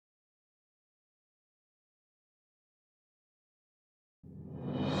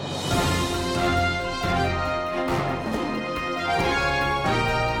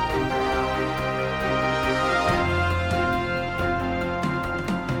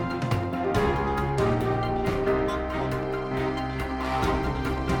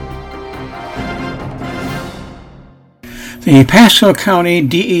The Pasco County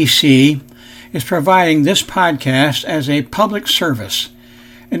DEC is providing this podcast as a public service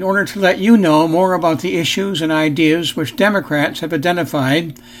in order to let you know more about the issues and ideas which Democrats have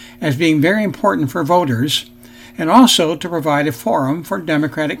identified as being very important for voters, and also to provide a forum for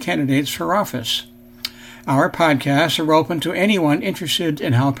Democratic candidates for office. Our podcasts are open to anyone interested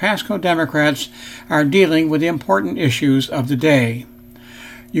in how Pasco Democrats are dealing with the important issues of the day.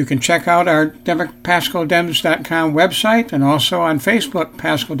 You can check out our PascoDems.com website and also on Facebook,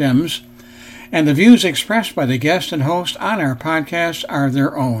 Pasco Dems. And the views expressed by the guest and host on our podcast are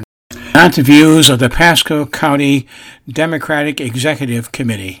their own, not the views of the Pasco County Democratic Executive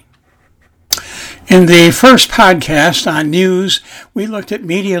Committee. In the first podcast on news, we looked at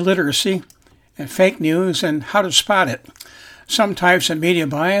media literacy and fake news and how to spot it, some types of media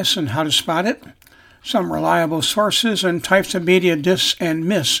bias and how to spot it, some reliable sources and types of media dis- and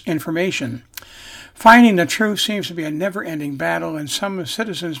misinformation. Finding the truth seems to be a never-ending battle, and some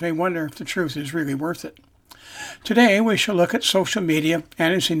citizens may wonder if the truth is really worth it. Today, we shall look at social media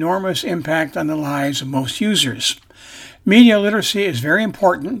and its enormous impact on the lives of most users. Media literacy is very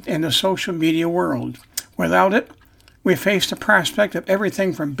important in the social media world. Without it, we face the prospect of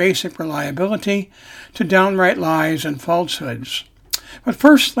everything from basic reliability to downright lies and falsehoods. But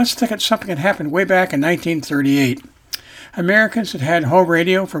first, let's look at something that happened way back in 1938. Americans had had home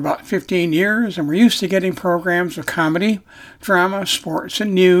radio for about 15 years and were used to getting programs of comedy, drama, sports,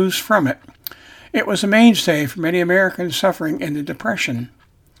 and news from it. It was a mainstay for many Americans suffering in the Depression.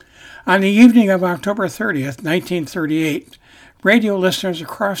 On the evening of October 30th, 1938, radio listeners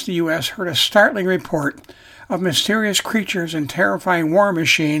across the U.S. heard a startling report of mysterious creatures and terrifying war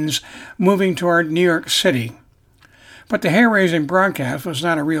machines moving toward New York City. But the hair-raising broadcast was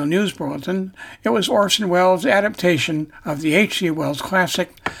not a real news bulletin. It was Orson Welles' adaptation of the H.G. Wells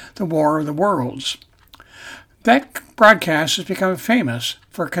classic, The War of the Worlds. That broadcast has become famous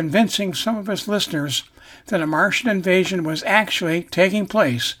for convincing some of its listeners that a Martian invasion was actually taking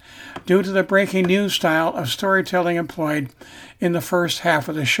place due to the breaking news style of storytelling employed in the first half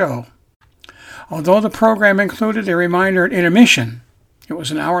of the show. Although the program included a reminder at intermission, it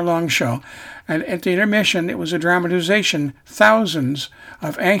was an hour-long show, and at the intermission, it was a dramatization. Thousands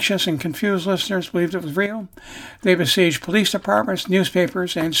of anxious and confused listeners believed it was real. They besieged police departments,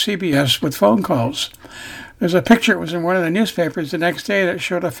 newspapers, and CBS with phone calls. There's a picture, it was in one of the newspapers the next day, that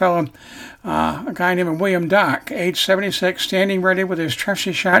showed a guy named William Dock, age 76, standing ready with his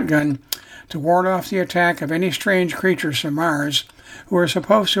trusty shotgun to ward off the attack of any strange creatures from Mars who were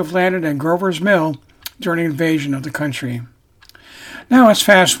supposed to have landed in Grover's Mill during the invasion of the country. Now let's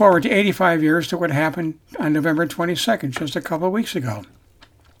fast forward to 85 years to what happened on November 22nd, just a couple of weeks ago.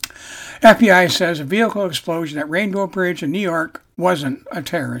 FBI says a vehicle explosion at Rainbow Bridge in New York wasn't a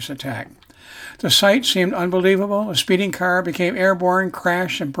terrorist attack. The sight seemed unbelievable. A speeding car became airborne,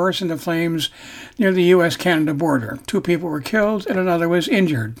 crashed, and burst into flames near the U.S.-Canada border. 2 people were killed and another was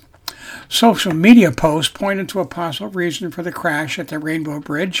injured. Social media posts pointed to a possible reason for the crash at the Rainbow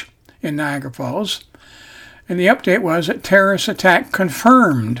Bridge in Niagara Falls. And the update was that terrorist attack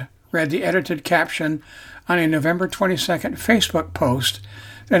confirmed, read the edited caption on a November 22nd Facebook post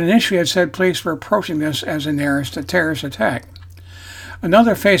that initially had said police were approaching this as a terrorist attack.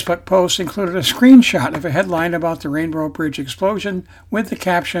 Another Facebook post included a screenshot of a headline about the Rainbow Bridge explosion with the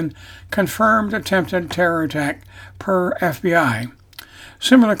caption, "Confirmed attempted terror attack per FBI."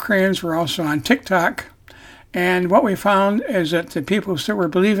 Similar claims were also on TikTok. And what we found is that the people still were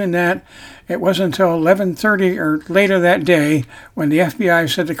believing that it wasn't until 11:30 or later that day when the FBI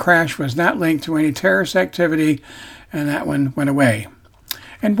said the crash was not linked to any terrorist activity, and that one went away.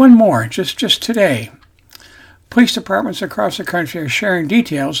 And one more, just today. Police departments across the country are sharing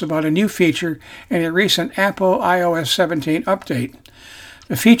details about a new feature in a recent Apple iOS 17 update.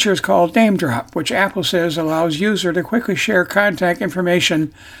 The feature is called Name Drop, which Apple says allows users to quickly share contact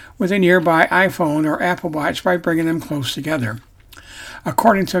information with a nearby iPhone or Apple Watch by bringing them close together.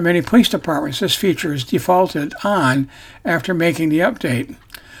 According to many police departments, this feature is defaulted on after making the update.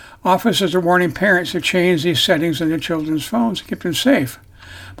 Officers are warning parents to change these settings on their children's phones to keep them safe.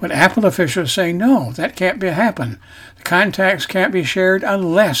 But Apple officials say, no, that can't happen. The contacts can't be shared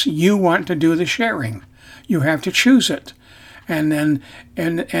unless you want to do the sharing. You have to choose it. And then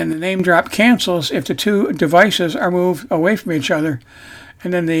the name drop cancels if the 2 devices are moved away from each other,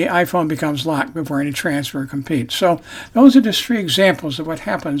 and then the iPhone becomes locked before any transfer completes. So those are just 3 examples of what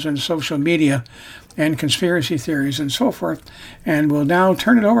happens in social media and conspiracy theories and so forth. And we'll now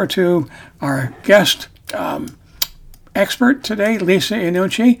turn it over to our guest expert today, Lisa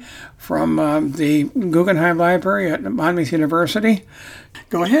IANNUCCI from the Guggenheim Library at Monmouth University.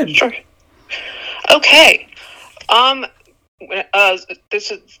 Go ahead. Sure. Okay.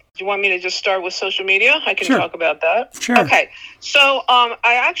 This is. Do you want me to just start with social media? I can Sure. talk about that. Sure. Okay. So I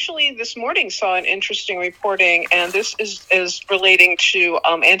actually this morning saw an interesting reporting, and this is relating to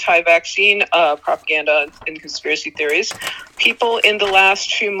anti-vaccine propaganda and conspiracy theories. People in the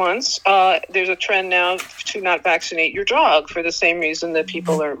last few months, there's a trend now to not vaccinate your dog for the same reason that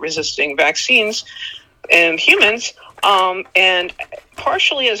people are resisting vaccines in humans. And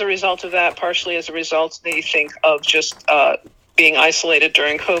partially as a result of that, partially as a result, they think of just being isolated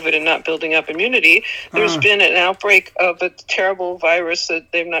during COVID and not building up immunity. There's been an outbreak of a terrible virus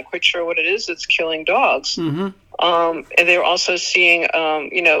that they're not quite sure what it is. It's killing dogs. Mm-hmm. And they're also seeing,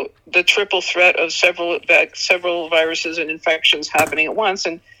 the triple threat of several viruses and infections happening at once.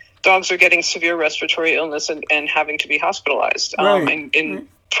 And dogs are getting severe respiratory illness and having to be hospitalized in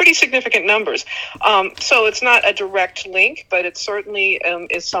pretty significant numbers. So it's not a direct link, but it certainly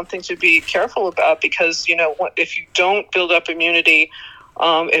is something to be careful about because, if you don't build up immunity,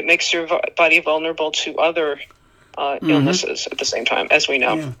 it makes your body vulnerable to other illnesses at the same time, as we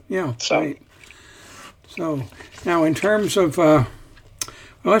know. Yeah. So. Right. So now in terms of,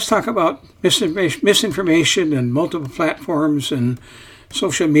 let's talk about misinformation and multiple platforms and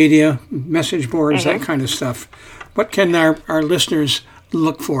social media, message boards, that kind of stuff. What can our listeners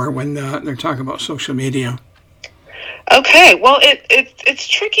look for when they're talking about social media? Okay, well, it's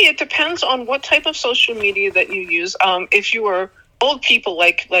tricky. It depends on what type of social media that you use. If you are old people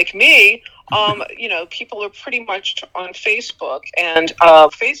like me, people are pretty much on Facebook, and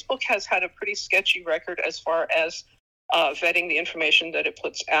Facebook has had a pretty sketchy record as far as vetting the information that it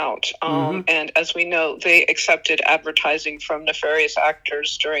puts out. And as we know, they accepted advertising from nefarious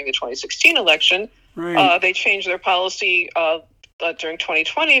actors during the 2016 election. Right. They changed their policy during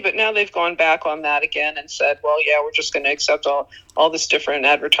 2020, but now they've gone back on that again and said, well, yeah, we're just going to accept all this different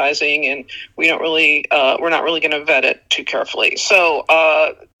advertising, and we're not really going to vet it too carefully. So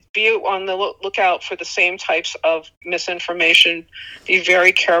be on the lookout for the same types of misinformation. Be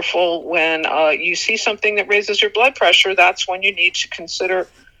very careful when you see something that raises your blood pressure. That's when you need to consider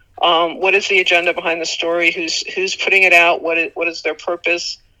what is the agenda behind the story, who's putting it out, what is their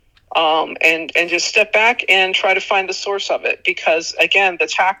purpose. And just step back and try to find the source of it, because again, the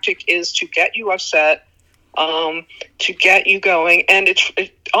tactic is to get you upset, to get you going, and it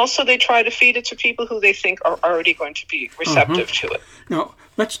also they try to feed it to people who they think are already going to be receptive to it. Now,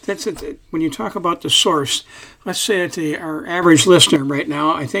 that's it. When you talk about the source, let's say that our average listener right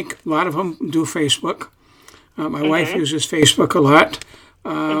now, I think a lot of them do Facebook. My wife uses Facebook a lot.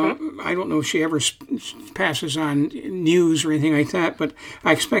 I don't know if she ever passes on news or anything like that, but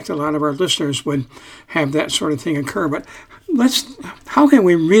I expect a lot of our listeners would have that sort of thing occur. But how can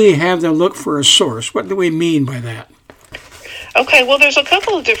we really have them look for a source? What do we mean by that? Okay, well, there's a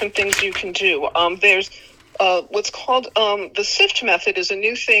couple of different things you can do. There's what's called the SIFT method is a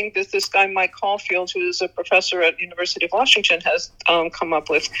new thing that this guy, Mike Caulfield, who is a professor at the University of Washington, has come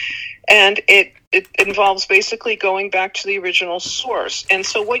up with. And it involves basically going back to the original source. And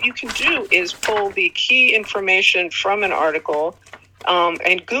so what you can do is pull the key information from an article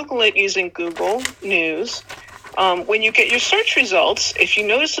and Google it using Google News. When you get your search results, if you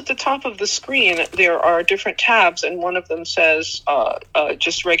notice at the top of the screen, there are different tabs, and one of them says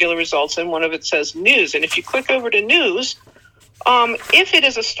just regular results, and one of it says news. And if you click over to news, if it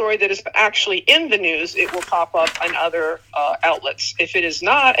is a story that is actually in the news, it will pop up on other outlets. If it is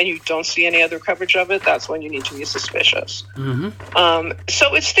not, and you don't see any other coverage of it, that's when you need to be suspicious.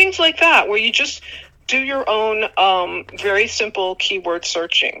 So it's things like that, where you just do your own very simple keyword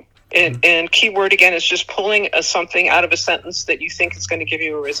searching. And keyword, again, is just pulling something out of a sentence that you think is going to give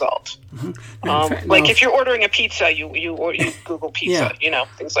you a result. If you're ordering a pizza, you Google pizza,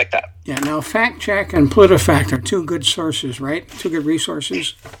 things like that. Yeah, now fact check and PolitiFact are two good sources, right? Two good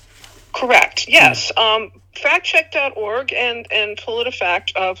resources? Correct, yes. Factcheck.org and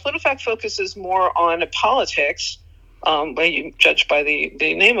PolitiFact. PolitiFact focuses more on politics. You judge by the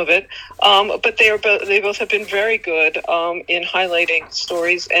name of it, but they both have been very good in highlighting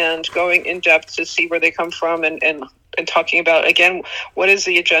stories and going in depth to see where they come from and talking about, again, what is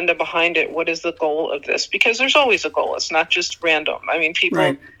the agenda behind it, what is the goal of this, because there's always a goal. It's not just random. I mean,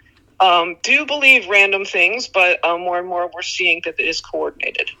 people do believe random things, but more and more we're seeing that it is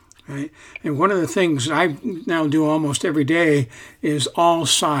coordinated. Right. And one of the things I now do almost every day is all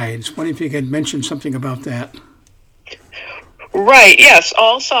sides. What if you could mention something about that? Right, yes,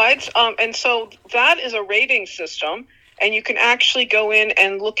 all sides. And so that is a rating system, and you can actually go in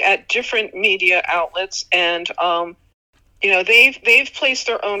and look at different media outlets, and they've placed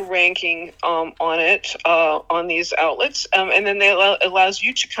their own ranking on it on these outlets, and then it allows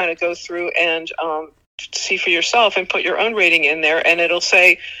you to kind of go through and see for yourself and put your own rating in there, and it'll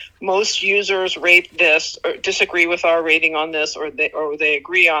say most users rate this or disagree with our rating on this, or they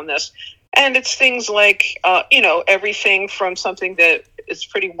agree on this. And it's things like, everything from something that is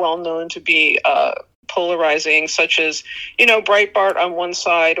pretty well known to be polarizing, such as, Breitbart on one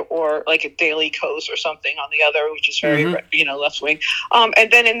side, or like a Daily Kos or something on the other, which is very, left wing.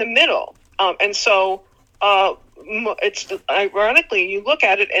 And then in the middle. And so it's ironically, you look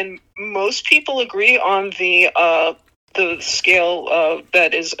at it and most people agree on the scale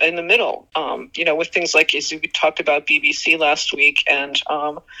that is in the middle, with things like, as we talked about BBC last week, and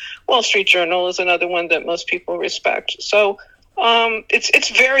Wall Street Journal is another one that most people respect. So it's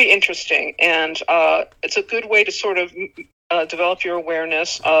very interesting, and it's a good way to sort of develop your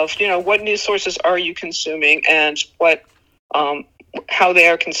awareness of, what news sources are you consuming, and what how they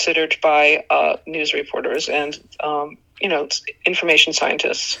are considered by news reporters and information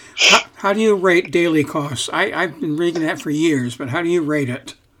scientists. How do you rate Daily Kos? I've been reading that for years, but how do you rate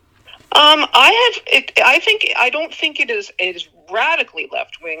it? I don't think it is radically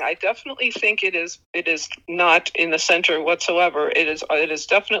left wing. I definitely think it is not in the center whatsoever. It is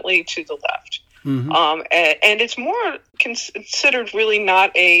definitely to the left. Mm-hmm. And it's more considered really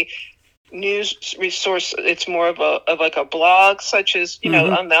not a news resource. It's more of a blog, such as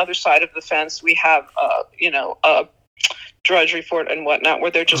on the other side of the fence we have a Drudge Report and whatnot, where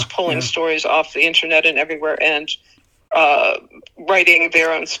they're just pulling stories off the internet and everywhere and writing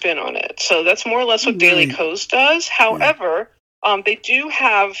their own spin on it. So that's more or less what Daily Kos does. However, they do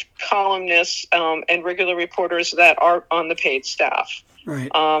have columnists and regular reporters that are on the paid staff.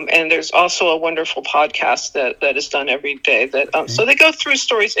 Right. And there's also a wonderful podcast that is done every day. So they go through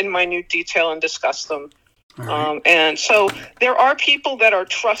stories in minute detail and discuss them. Right. And so there are people that are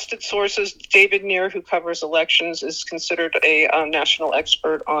trusted sources. David Neer, who covers elections, is considered a national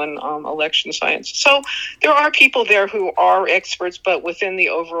expert on election science. So there are people there who are experts, but within the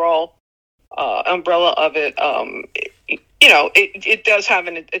overall umbrella of it, it does have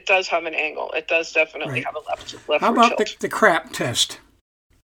an angle. It does definitely have a left. How about the crap test?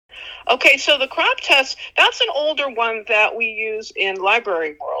 Okay, so the crap test, that's an older one that we use in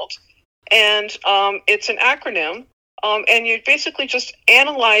library world. And it's an acronym, and you're basically just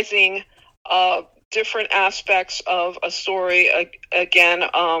analyzing different aspects of a story, or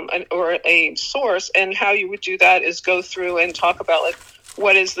a source. And how you would do that is go through and talk about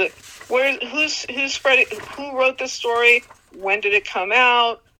who's spreading, who wrote this story, when did it come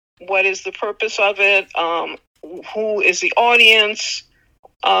out, what is the purpose of it, who is the audience.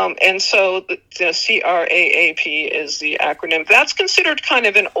 And so the CRAAP is the acronym. That's considered kind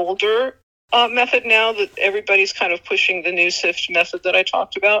of an older method now that everybody's kind of pushing the new SIFT method that I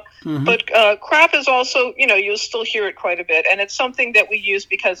talked about. Mm-hmm. But CRAP is also, you'll still hear it quite a bit. And it's something that we use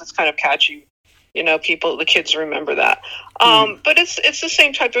because it's kind of catchy. The kids remember that. But it's the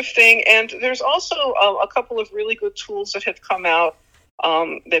same type of thing. And there's also a couple of really good tools that have come out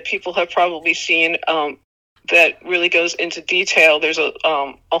that people have probably seen that really goes into detail. There's a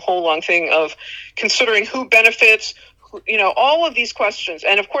whole long thing of considering who benefits, all of these questions.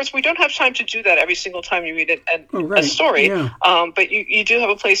 And of course, we don't have time to do that every single time you read a story. Yeah. But you do have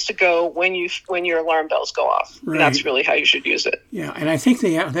a place to go when your alarm bells go off. Right. And that's really how you should use it. Yeah, and I think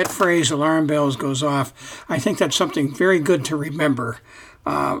that phrase, alarm bells goes off, I think that's something very good to remember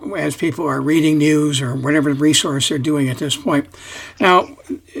as people are reading news or whatever resource they're doing at this point. Now,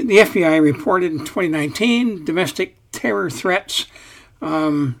 the FBI reported in 2019 domestic terror threats,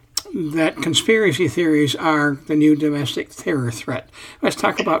 that conspiracy theories are the new domestic terror threat. Let's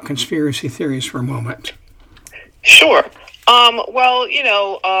talk about conspiracy theories for a moment. Sure.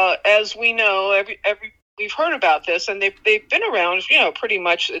 As we know, we've heard about this, and they've been around, pretty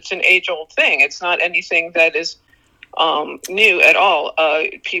much. It's an age-old thing. It's not anything that is new at all.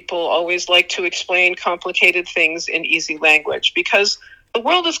 People always like to explain complicated things in easy language because the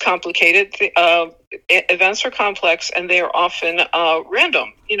world is complicated. Events are complex, and they are often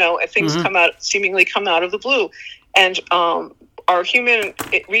random. Things seemingly come out of the blue, and our human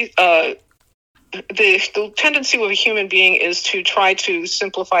the tendency of a human being is to try to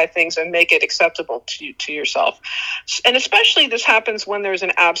simplify things and make it acceptable to yourself. And especially this happens when there's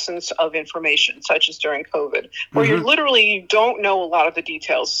an absence of information, such as during COVID, where you don't know a lot of the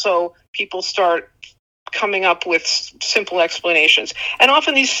details. So people start coming up with simple explanations. And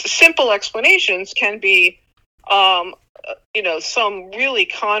often these simple explanations can be, some really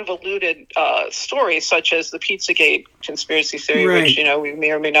convoluted stories, such as the Pizzagate conspiracy theory, right, which, we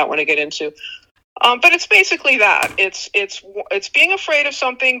may or may not want to get into. But it's basically that. It's being afraid of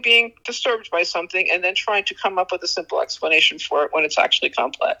something, being disturbed by something, and then trying to come up with a simple explanation for it when it's actually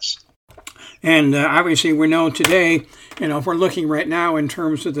complex. And obviously we know today, if we're looking right now in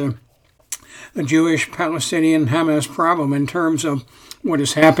terms of the Jewish-Palestinian Hamas problem, in terms of what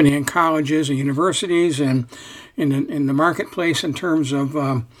is happening in colleges and universities and in the marketplace, in terms of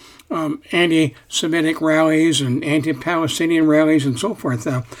anti-Semitic rallies and anti-Palestinian rallies and so forth.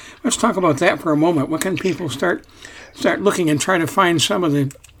 Let's talk about that for a moment. What can people start looking and try to find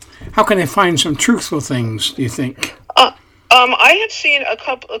how can they find some truthful things, do you think? I have seen a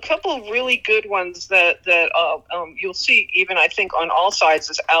couple of really good ones that you'll see even, I think, on all sides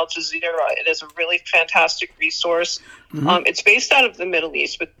is Al Jazeera. It is a really fantastic resource. Mm-hmm. It's based out of the Middle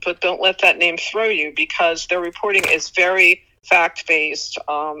East, but don't let that name throw you, because their reporting is very fact-based,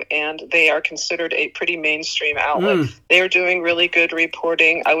 and they are considered a pretty mainstream outlet. They are doing really good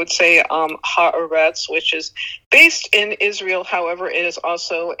reporting. I would say Haaretz, which is based in Israel. However, it is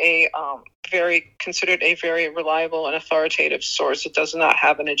also considered a very reliable and authoritative source. It does not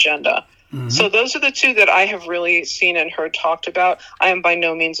have an agenda. Mm-hmm. So those are the two that I have really seen and heard talked about. I am by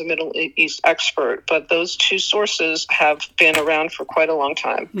no means a Middle East expert, but those two sources have been around for quite a long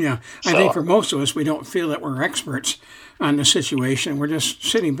time. Yeah, I think for most of us, we don't feel that we're experts on the situation. We're just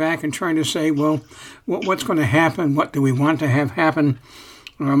sitting back and trying to say, well, what's going to happen? What do we want to have happen?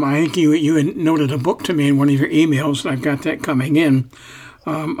 I think you had noted a book to me in one of your emails. I've got that coming in.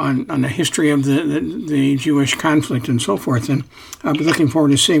 On the history of the Jewish conflict and so forth, and I'll be looking forward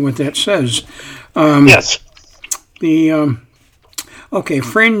to seeing what that says. Yes. Fringe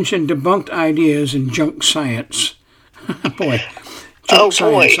and debunked ideas in junk science. Junk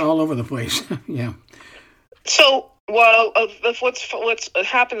science all over the place. Yeah. So, what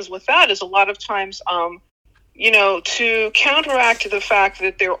happens with that is a lot of times, to counteract the fact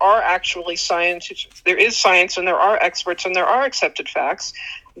that there are actually there is science and there are experts and there are accepted facts,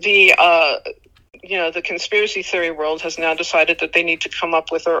 the conspiracy theory world has now decided that they need to come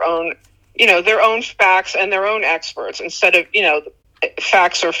up with their own facts and their own experts instead of,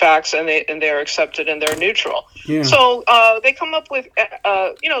 facts are facts and they're accepted and they're neutral. Yeah. So they come up with,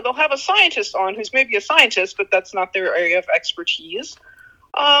 they'll have a scientist on who's maybe a scientist, but that's not their area of expertise.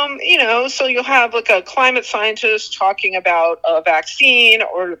 So you'll have like a climate scientist talking about a vaccine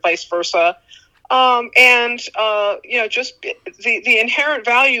or vice versa. Just the inherent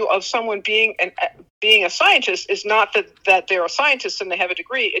value of someone being a scientist is not that they're a scientist and they have a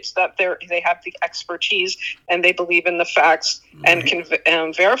degree. It's that they have the expertise and they believe in the facts and can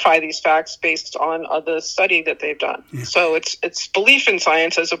verify these facts based on the study that they've done. Yeah. So it's belief in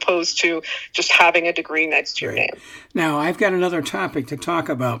science as opposed to just having a degree next to your name. Now, I've got another topic to talk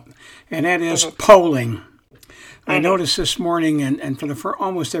about, and that is polling. I noticed this morning, and for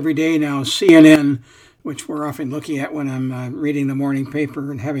almost every day now, CNN, which we're often looking at when I'm reading the morning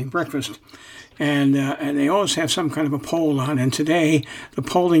paper and having breakfast, and they always have some kind of a poll on. And today, the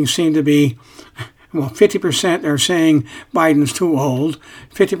polling seemed to be, 50% are saying Biden's too old,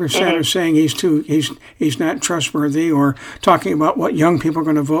 50% are saying he's not trustworthy, or talking about what young people are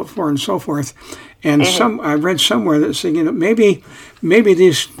going to vote for and so forth. And I read somewhere that said, maybe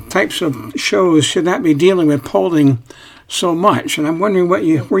these types of shows should not be dealing with polling so much. And I'm wondering where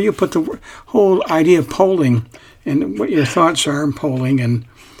you put the whole idea of polling and what your thoughts are on polling and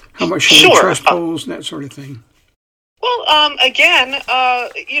how much should we trust polls and that sort of thing. Well,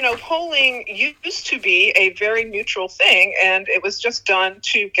 polling used to be a very neutral thing, and it was just done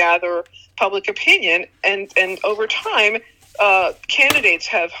to gather public opinion. And over time, candidates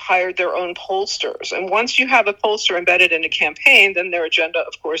have hired their own pollsters. And once you have a pollster embedded in a campaign, then their agenda,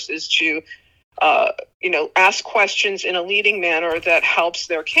 of course, is to ask questions in a leading manner that helps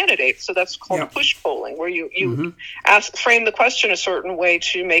their candidate. So that's called push polling, where you frame the question a certain way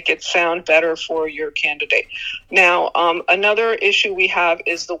to make it sound better for your candidate. Now, another issue we have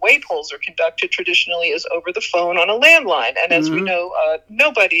is the way polls are conducted traditionally is over the phone on a landline. And as we know,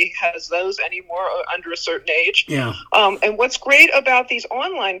 nobody has those anymore under a certain age. Yeah. And what's great about these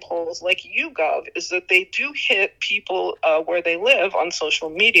online polls like YouGov is that they do hit people where they live on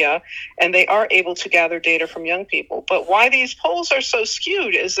social media, and they are able to gather data from young people. But why these polls are so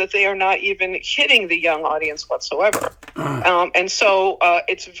skewed is that they are not even hitting the young audience whatsoever. And so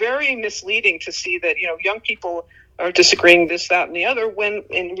it's very misleading to see that, young people are disagreeing this, that, and the other, when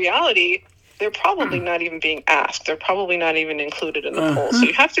in reality, they're probably not even being asked. They're probably not even included in the poll. So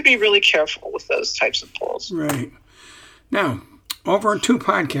you have to be really careful with those types of polls. Right. Now, over 2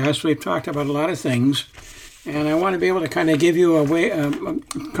 podcasts, we've talked about a lot of things. And I want to be able to kind of give you a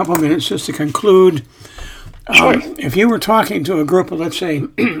couple of minutes just to conclude. Sure. If you were talking to a group of, let's say,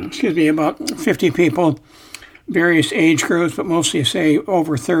 about 50 people, various age groups, but mostly, say,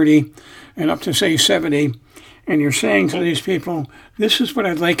 over 30 and up to, say, 70, and you're saying to these people, this is what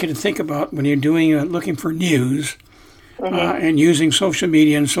I'd like you to think about when you're doing looking for news and using social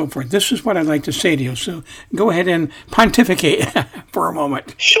media and so forth. This is what I'd like to say to you. So go ahead and pontificate for a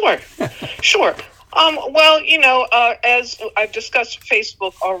moment. Sure. Well, as I've discussed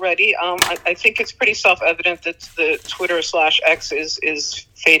Facebook already, I think it's pretty self-evident that the Twitter/X is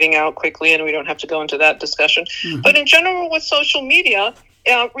fading out quickly, and we don't have to go into that discussion. Mm-hmm. But in general, with social media,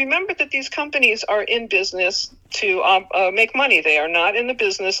 remember that these companies are in business to make money. They are not in the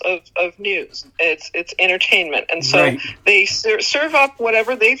business of news. It's entertainment. And so they serve up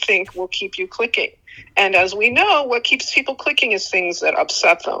whatever they think will keep you clicking. And as we know, what keeps people clicking is things that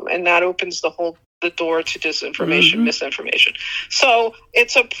upset them, and that opens the door to disinformation, misinformation. So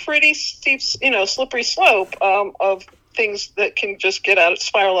it's a pretty steep, slippery slope of things that can just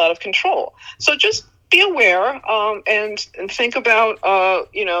spiral out of control. So just be aware and think about,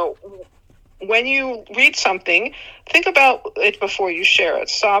 when you read something, think about it before you share it.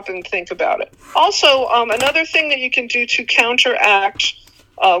 Stop and think about it. Also, another thing that you can do to counteract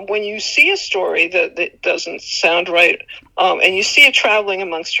when you see a story that doesn't sound right and you see it traveling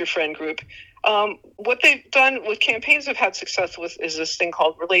amongst your friend group, what they've done with campaigns have had success with is this thing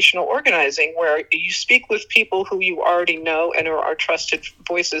called relational organizing, where you speak with people who you already know and are trusted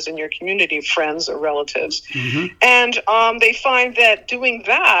voices in your community, friends or relatives. Mm-hmm. And they find that doing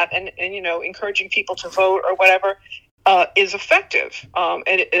that and encouraging people to vote or whatever is effective,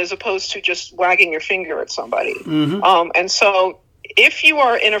 and as opposed to just wagging your finger at somebody. Mm-hmm. And so if you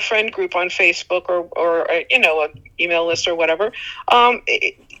are in a friend group on Facebook or an email list or whatever,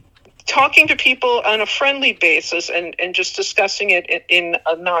 talking to people on a friendly basis and just discussing it in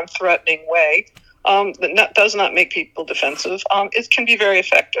a non-threatening way that does not make people defensive, it can be very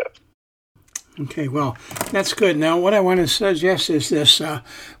effective. Okay, well, that's good. Now, what I want to suggest is this.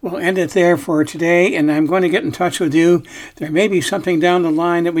 We'll end it there for today, and I'm going to get in touch with you. There may be something down the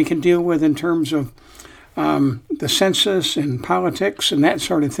line that we can deal with in terms of the census and politics and that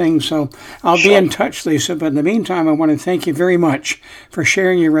sort of thing. So I'll be in touch, Lisa. But in the meantime, I want to thank you very much for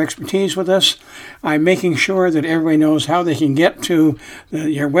sharing your expertise with us. I'm making sure that everybody knows how they can get to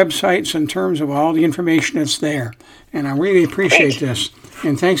your websites in terms of all the information that's there. And I really appreciate this.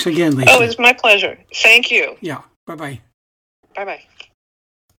 And thanks again, Lisa. Oh, it's my pleasure. Thank you. Yeah. Bye-bye. Bye-bye.